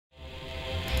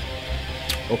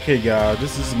Okay guys,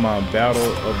 this is my battle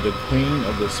of the Queen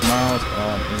of the Smiles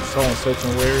in Soul and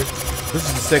Searching Wares. This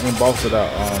is the second boss that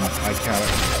I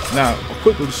counted. Now, a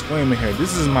quick disclaimer here.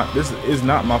 This is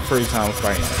not my first time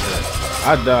fighting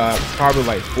her. I died probably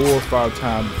like 4 or 5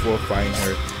 times before fighting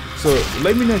her. So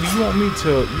let me know, do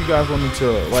you guys want me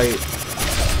to like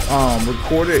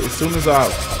record it as soon as I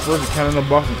first encounter the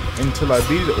boss until I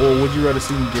beat it, or would you rather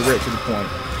see me get right to the point?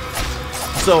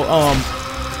 So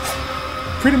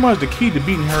pretty much the key to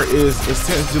beating her is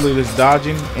essentially this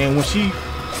dodging, and when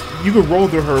you can roll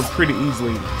through her pretty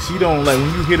easily. She don't, like,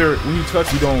 when you hit her, when you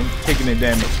touch, you don't take any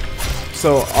damage.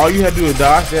 So all you have to do is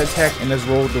dodge that attack and just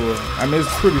roll through her. I mean, it's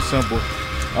pretty simple.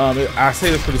 I say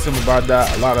it's pretty simple, but I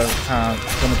die a lot of times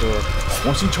coming through her.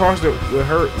 When she charged it with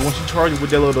her, when she charged it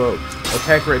with that little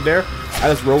attack right there, I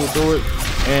just roll through it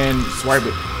and swipe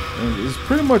it, and it's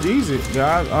pretty much easy,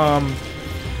 guys.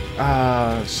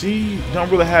 She don't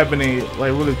really have any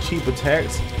like really cheap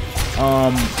attacks.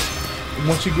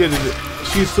 Once you get it,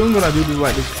 she's soon gonna do this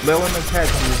like this flailing attack.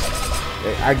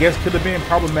 I guess could have been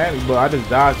problematic, but I just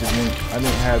dodged it and I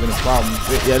didn't have any problems.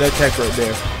 Yeah, that attack right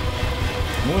there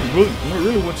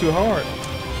really went too hard.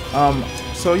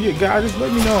 So yeah, guys, just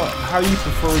let me know how you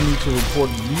prefer me to record.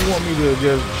 Do you want me to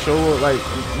just show like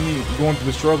me going through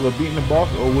the struggle of beating the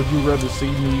boss, or would you rather see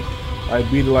me like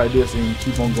beat it like this and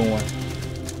keep on going?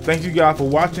 Thank you guys for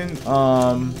watching.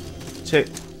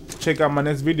 Check out my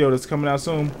next video that's coming out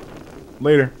soon.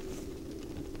 Later.